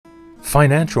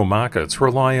Financial markets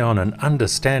rely on an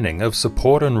understanding of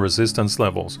support and resistance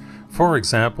levels. For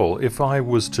example, if I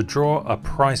was to draw a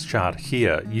price chart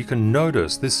here, you can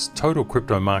notice this total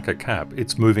crypto market cap,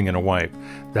 it's moving in a wave.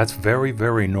 That's very,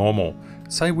 very normal.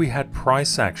 Say we had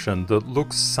price action that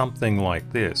looks something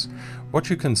like this. What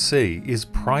you can see is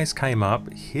price came up,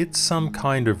 hit some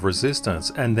kind of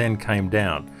resistance and then came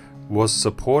down, was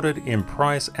supported in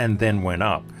price and then went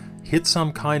up, hit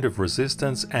some kind of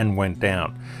resistance and went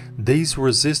down. These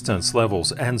resistance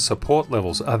levels and support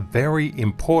levels are very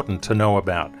important to know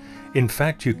about. In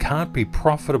fact, you can't be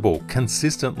profitable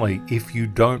consistently if you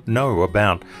don't know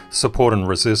about support and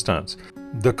resistance.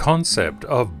 The concept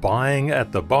of buying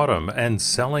at the bottom and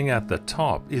selling at the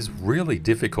top is really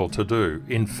difficult to do.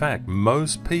 In fact,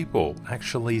 most people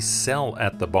actually sell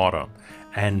at the bottom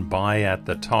and buy at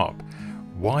the top.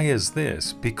 Why is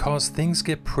this? Because things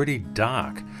get pretty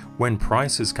dark when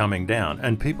price is coming down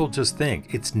and people just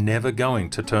think it's never going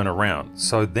to turn around.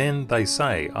 So then they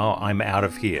say, oh, I'm out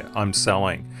of here, I'm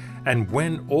selling. And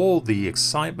when all the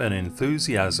excitement and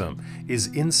enthusiasm is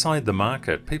inside the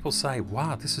market, people say,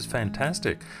 wow, this is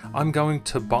fantastic, I'm going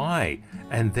to buy.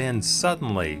 And then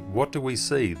suddenly, what do we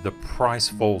see? The price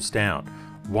falls down.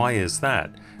 Why is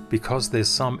that? Because there's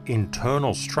some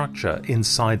internal structure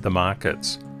inside the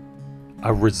markets.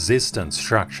 A resistance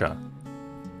structure.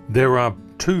 There are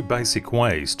two basic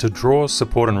ways to draw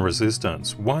support and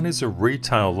resistance. One is a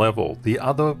retail level, the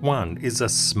other one is a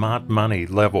smart money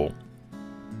level.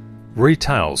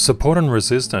 Retail support and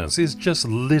resistance is just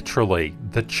literally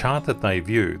the chart that they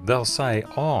view. They'll say,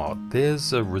 oh,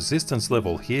 there's a resistance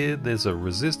level here, there's a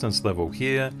resistance level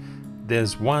here,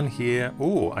 there's one here,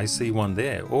 oh, I see one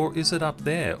there, or is it up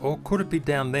there, or could it be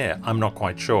down there? I'm not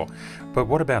quite sure. But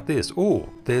what about this? Oh,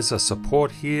 there's a support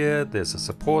here, there's a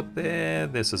support there,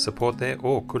 there's a support there,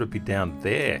 or could it be down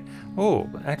there? Oh,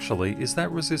 actually, is that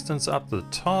resistance up the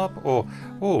top? Or,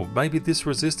 oh, maybe this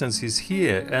resistance is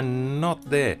here and not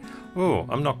there. Oh,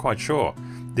 I'm not quite sure.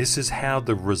 This is how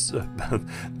the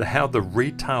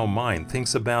retail mind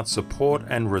thinks about support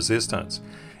and resistance.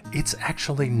 It's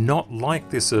actually not like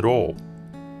this at all.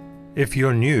 If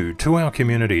you're new to our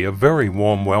community, a very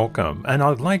warm welcome, and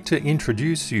I'd like to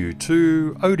introduce you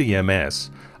to ODMS.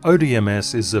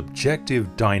 ODMS is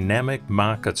Objective Dynamic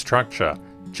Market Structure,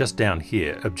 just down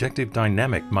here, Objective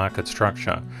Dynamic Market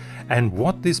Structure. And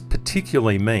what this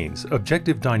particularly means,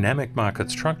 Objective Dynamic Market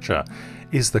Structure,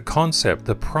 is the concept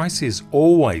the price is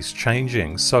always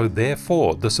changing, so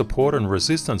therefore the support and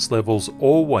resistance levels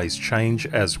always change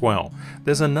as well.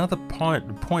 There's another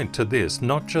point to this,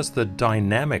 not just the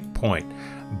dynamic point,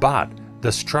 but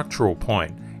the structural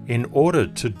point. In order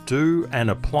to do and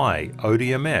apply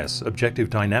ODMS, Objective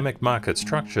Dynamic Market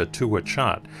Structure, to a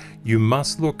chart, you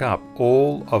must look up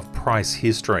all of price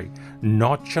history,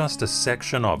 not just a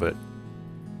section of it.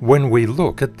 When we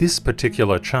look at this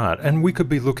particular chart, and we could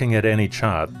be looking at any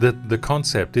chart, the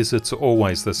concept is it's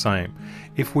always the same.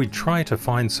 If we try to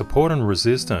find support and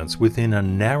resistance within a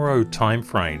narrow time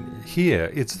frame, here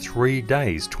it's 3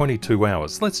 days, 22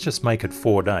 hours. Let's just make it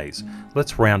 4 days.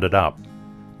 Let's round it up.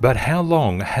 But how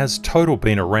long has total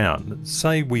been around?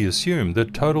 Say we assume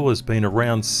that total has been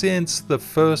around since the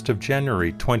 1st of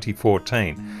January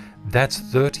 2014. That's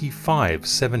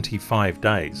 3,575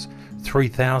 days.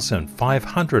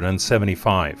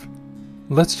 3,575.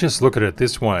 Let's just look at it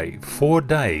this way. 4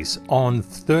 days on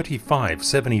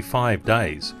 3,575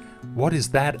 days. What is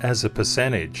that as a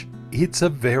percentage? It's a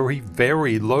very,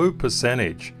 very low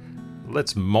percentage.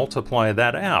 Let's multiply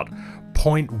that out.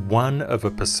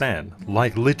 0.1%,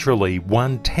 like literally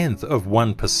 1/10 of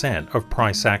 1% of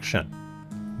price action.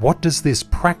 What does this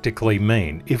practically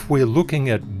mean if we're looking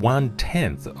at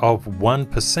 1/10 of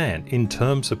 1% in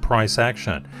terms of price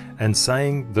action and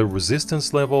saying the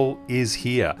resistance level is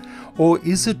here? Or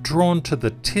is it drawn to the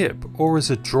tip, or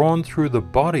is it drawn through the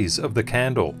bodies of the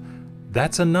candle?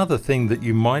 That's another thing that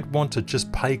you might want to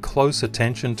just pay close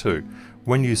attention to.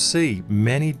 When you see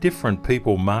many different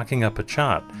people marking up a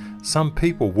chart, some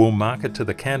people will mark it to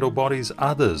the candle bodies,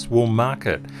 others will mark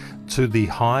it to the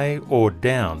high or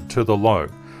down to the low.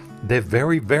 They're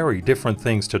very, very different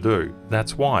things to do.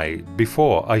 That's why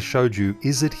before I showed you,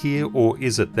 is it here or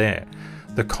is it there?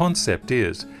 The concept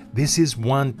is this is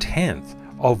 1/10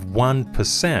 of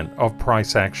 1% of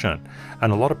price action.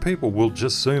 And a lot of people will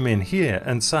just zoom in here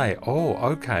and say, oh,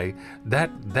 okay, that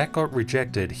got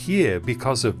rejected here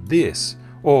because of this,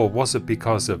 or was it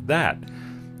because of that?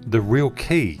 The real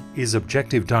key is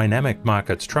Objective Dynamic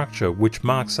Market Structure, which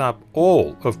marks up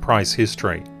all of price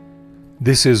history.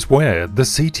 This is where the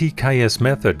CTKS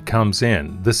method comes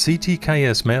in. The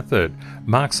CTKS method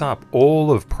marks up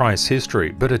all of price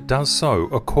history, but it does so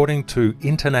according to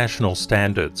international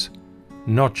standards.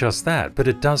 Not just that, but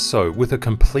it does so with a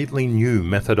completely new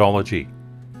methodology.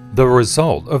 The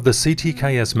result of the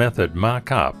CTKS method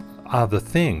markup are the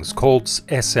things called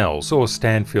SLs or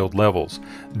Stanfield levels.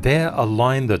 They're a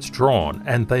line that's drawn,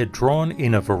 and they're drawn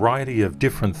in a variety of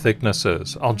different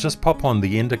thicknesses. I'll just pop on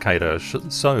the indicator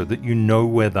so that you know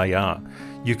where they are.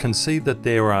 You can see that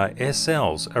there are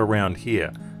SLs around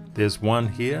here. There's one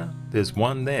here, there's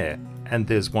one there, and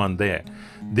there's one there.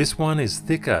 This one is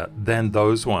thicker than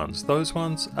those ones. Those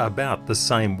ones are about the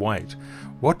same weight.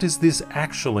 What does this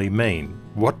actually mean?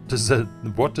 What does the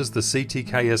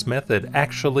CTKS method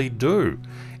actually do?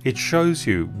 It shows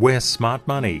you where smart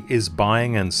money is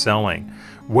buying and selling.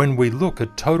 When we look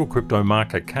at total crypto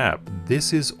market cap,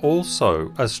 this is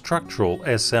also a structural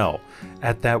SL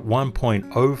at that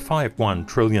 $1.051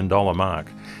 trillion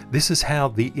mark. This is how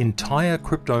the entire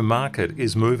crypto market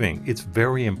is moving. It's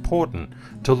very important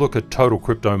to look at total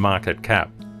crypto market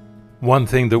cap. One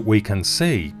thing that we can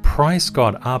see, price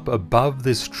got up above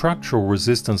this structural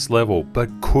resistance level but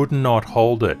could not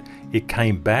hold it. It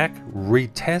came back,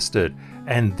 retested,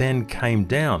 and then came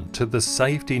down to the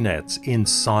safety nets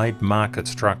inside market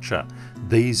structure,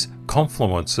 these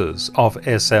confluences of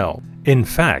SL. In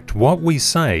fact, what we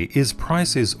say is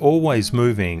price is always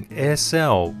moving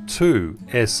SL to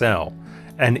SL.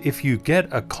 And if you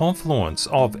get a confluence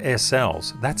of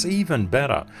SLs, that's even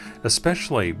better,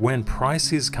 especially when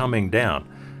price is coming down.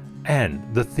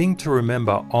 And the thing to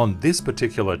remember on this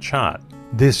particular chart,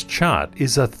 this chart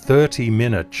is a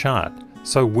 30-minute chart.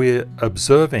 So we're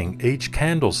observing each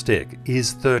candlestick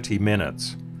is 30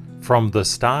 minutes from the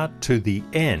start to the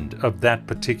end of that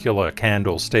particular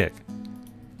candlestick.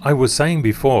 I was saying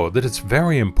before that it's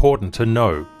very important to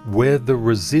know where the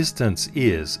resistance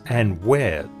is and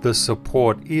where the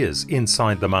support is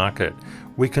inside the market.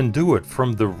 We can do it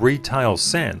from the retail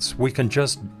sense. We can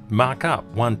just mark up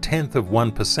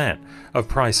 0.1% of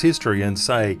price history and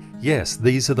say, yes,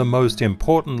 these are the most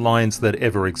important lines that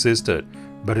ever existed,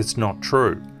 but it's not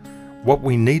true. What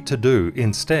we need to do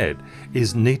instead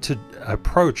is need to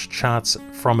approach charts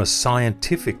from a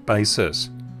scientific basis.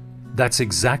 That's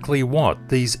exactly what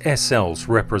these SLs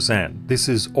represent. This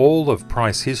is all of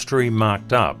price history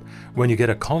marked up. When you get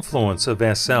a confluence of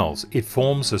SLs, it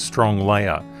forms a strong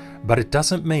layer, but it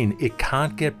doesn't mean it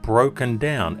can't get broken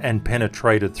down and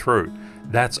penetrated through.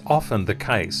 That's often the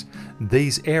case.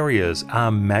 These areas are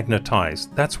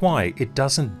magnetized. That's why it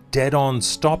doesn't dead-on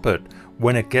stop it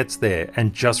when it gets there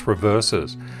and just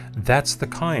reverses. That's the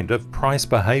kind of price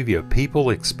behavior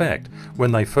people expect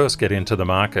when they first get into the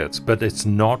markets, but it's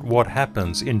not what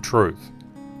happens in truth.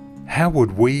 How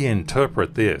would we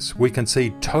interpret this? We can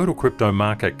see total crypto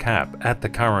market cap at the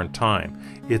current time.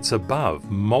 It's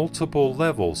above multiple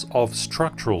levels of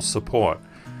structural support.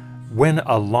 When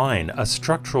a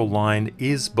structural line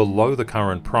is below the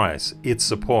current price, it's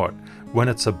support. When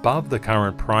it's above the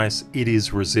current price, it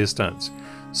is resistance.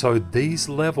 So these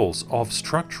levels of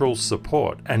structural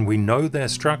support, and we know they're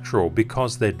structural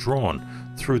because they're drawn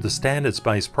through the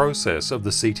standards-based process of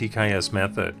the CTKS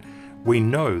method. We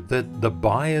know that the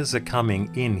buyers are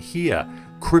coming in here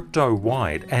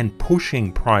crypto-wide and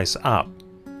pushing price up.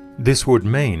 This would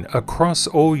mean across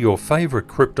all your favorite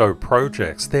crypto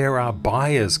projects, there are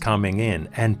buyers coming in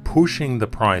and pushing the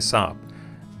price up.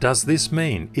 Does this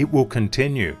mean it will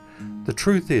continue? The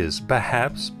truth is,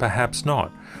 perhaps, perhaps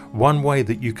not. One way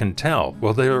that you can tell,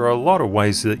 well, there are a lot of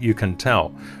ways that you can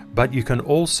tell, but you can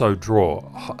also draw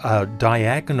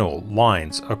diagonal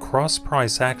lines across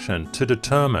price action to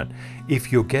determine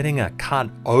if you're getting a cut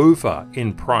over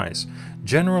in price.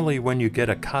 Generally, when you get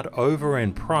a cut over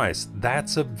in price,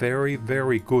 that's a very,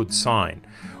 very good sign.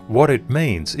 What it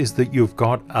means is that you've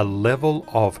got a level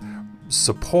of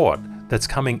support that's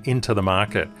coming into the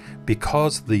market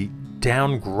because the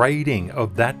downgrading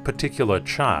of that particular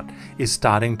chart is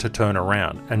starting to turn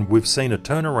around, and we've seen a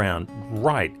turnaround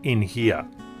right in here.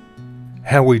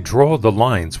 How we draw the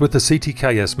lines with the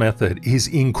CTKS method is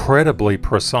incredibly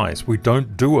precise. We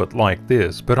don't do it like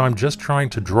this, but I'm just trying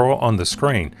to draw on the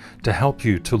screen to help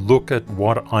you to look at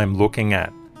what I'm looking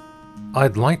at.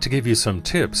 I'd like to give you some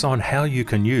tips on how you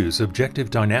can use objective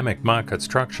dynamic market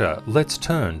structure. Let's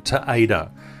turn to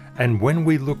ADA. And when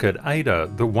we look at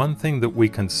ADA, the one thing that we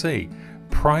can see,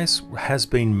 price has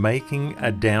been making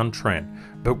a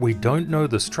downtrend, but we don't know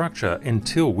the structure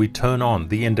until we turn on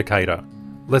the indicator.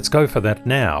 Let's go for that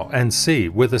now and see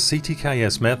where the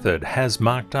CTKS method has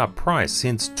marked up price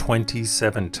since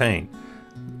 2017.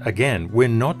 Again, we're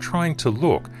not trying to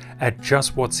look at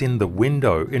just what's in the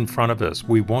window in front of us.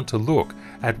 We want to look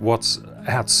at what's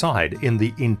outside in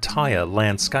the entire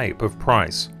landscape of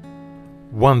price.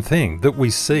 One thing that we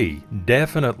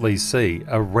definitely see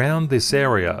around this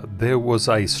area, there was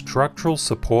a structural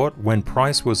support when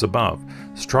price was above.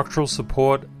 Structural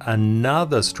support,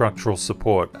 another structural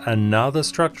support, another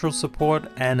structural support,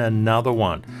 and another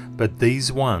one. But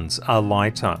these ones are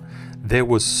lighter. There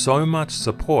was so much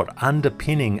support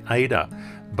underpinning ADA.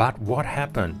 But what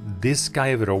happened? This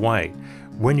gave it away.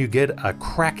 When you get a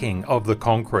cracking of the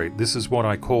concrete, this is what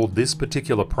I call this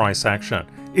particular price action.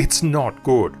 It's not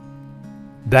good.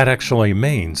 That actually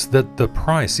means that the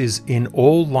price is in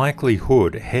all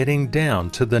likelihood heading down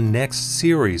to the next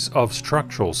series of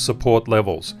structural support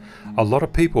levels. A lot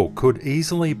of people could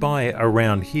easily buy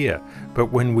around here,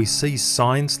 but when we see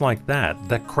signs like that,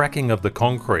 the cracking of the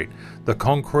concrete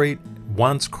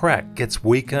once cracked gets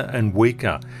weaker and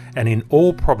weaker, and in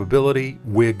all probability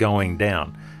we're going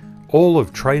down. All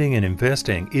of trading and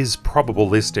investing is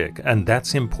probabilistic, and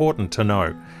that's important to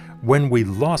know. When we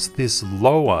lost this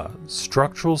lower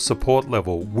structural support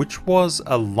level, which was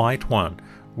a light one,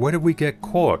 where did we get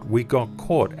caught? We got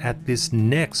caught at this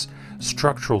next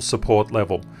structural support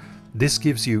level. This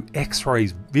gives you X-ray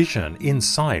vision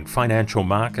inside financial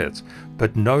markets.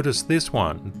 But notice this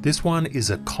one. This one is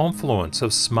a confluence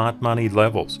of smart money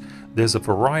levels. There's a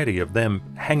variety of them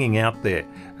hanging out there,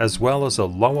 as well as a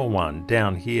lower one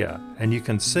down here. And you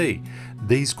can see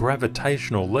these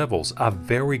gravitational levels are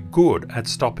very good at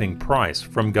stopping price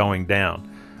from going down.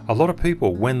 A lot of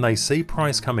people, when they see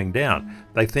price coming down,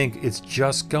 they think it's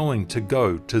just going to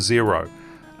go to zero.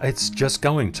 It's just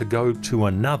going to go to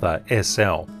another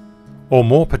SL. Or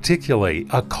more particularly,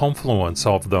 a confluence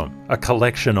of them, a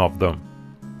collection of them.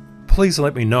 Please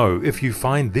let me know if you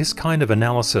find this kind of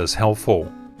analysis helpful.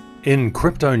 In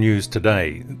crypto news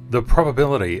today, the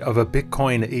probability of a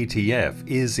Bitcoin ETF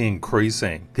is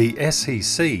increasing. The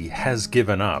SEC has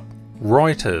given up.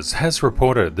 Reuters has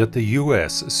reported that the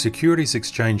US Securities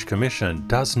Exchange Commission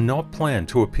does not plan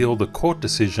to appeal the court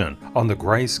decision on the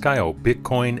Grayscale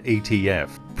Bitcoin ETF.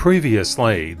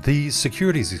 Previously, the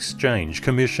Securities Exchange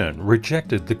Commission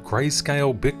rejected the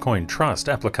Grayscale Bitcoin Trust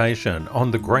application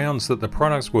on the grounds that the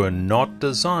products were not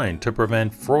designed to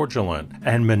prevent fraudulent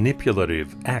and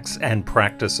manipulative acts and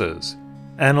practices.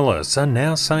 Analysts are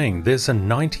now saying there's a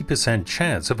 90%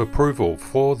 chance of approval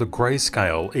for the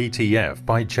Grayscale ETF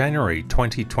by January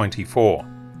 2024.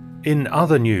 In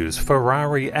other news,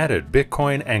 Ferrari added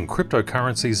Bitcoin and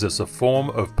cryptocurrencies as a form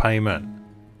of payment.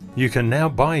 You can now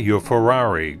buy your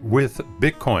Ferrari with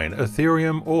Bitcoin,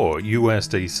 Ethereum, or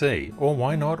USDC, or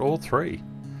why not all three?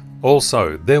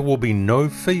 Also, there will be no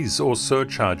fees or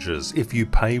surcharges if you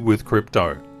pay with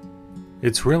crypto.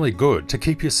 It's really good to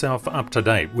keep yourself up to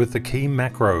date with the key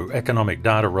macroeconomic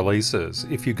data releases.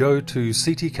 If you go to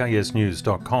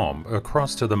ctksnews.com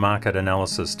across to the Market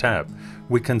Analysis tab,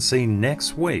 we can see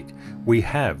next week we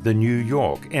have the New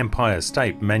York Empire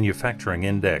State Manufacturing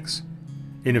Index.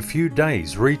 In a few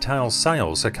days, retail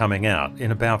sales are coming out.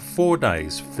 In about 4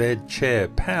 days, Fed Chair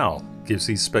Powell gives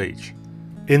his speech.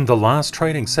 In the last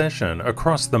trading session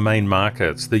across the main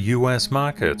markets, the US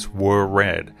markets were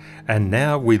red. And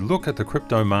now we look at the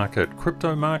crypto market.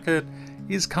 Crypto market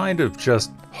is kind of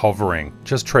just hovering,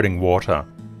 just treading water.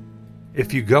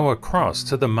 If you go across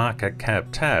to the market cap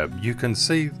tab, you can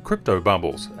see crypto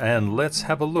bubbles. And let's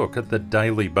have a look at the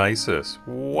daily basis.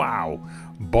 Wow!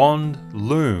 Bond,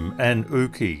 Loom, and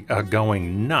Uki are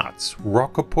going nuts.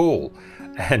 Rockapool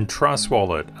and Trust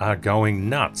Wallet are going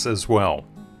nuts as well.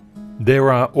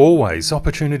 There are always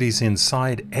opportunities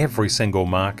inside every single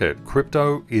market.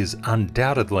 Crypto is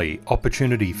undoubtedly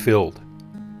opportunity filled.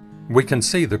 We can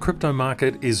see the crypto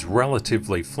market is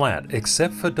relatively flat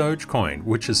except for Dogecoin,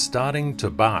 which is starting to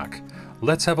bark.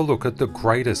 Let's have a look at the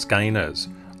greatest gainers.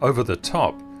 Over the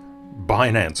top,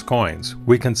 Binance coins.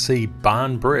 We can see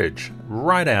Barn Bridge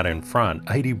right out in front,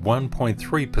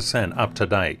 81.3% up to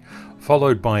date,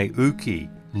 followed by Uki,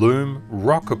 Loom,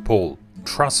 Rockapool,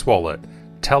 Trust Wallet,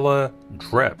 Teller,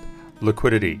 Drep,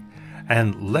 Liquidity.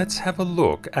 And let's have a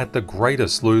look at the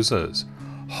greatest losers.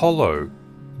 Holo,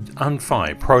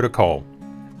 Unfi Protocol,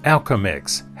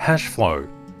 Alchemex, Hashflow,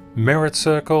 Merit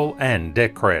Circle, and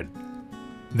Decred.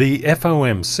 The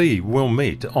FOMC will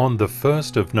meet on the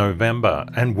 1st of November,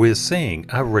 and we're seeing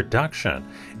a reduction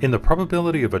in the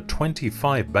probability of a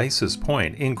 25 basis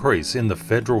point increase in the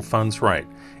federal funds rate.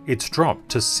 It's dropped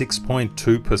to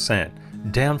 6.2%.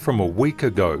 down from a week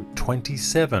ago,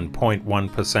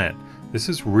 27.1%. This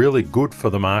is really good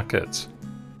for the markets.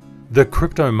 The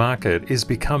crypto market is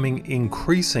becoming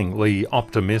increasingly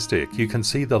optimistic. You can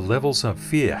see the levels of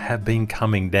fear have been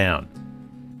coming down.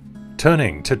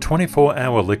 Turning to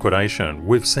 24-hour liquidation,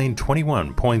 we've seen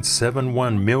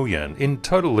 21.71 million in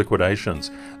total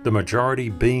liquidations, the majority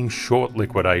being short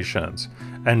liquidations.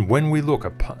 And when we look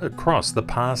across the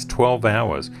past 12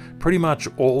 hours, pretty much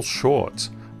all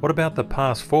shorts. What about the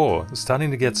past 4?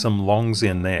 Starting to get some longs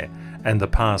in there. And the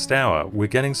past hour, we're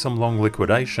getting some long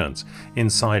liquidations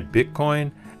inside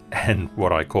Bitcoin and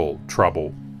what I call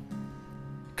trouble.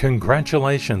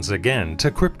 Congratulations again to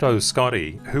Crypto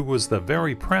Scotty, who was the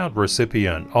very proud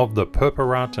recipient of the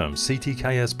Perperatum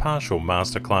CTKS Partial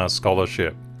Masterclass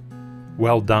Scholarship.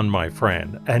 Well done, my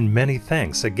friend, and many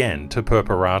thanks again to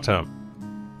Perperatum.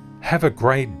 Have a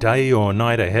great day or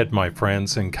night ahead, my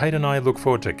friends, and Kate and I look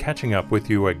forward to catching up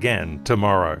with you again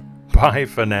tomorrow. Bye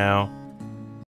for now.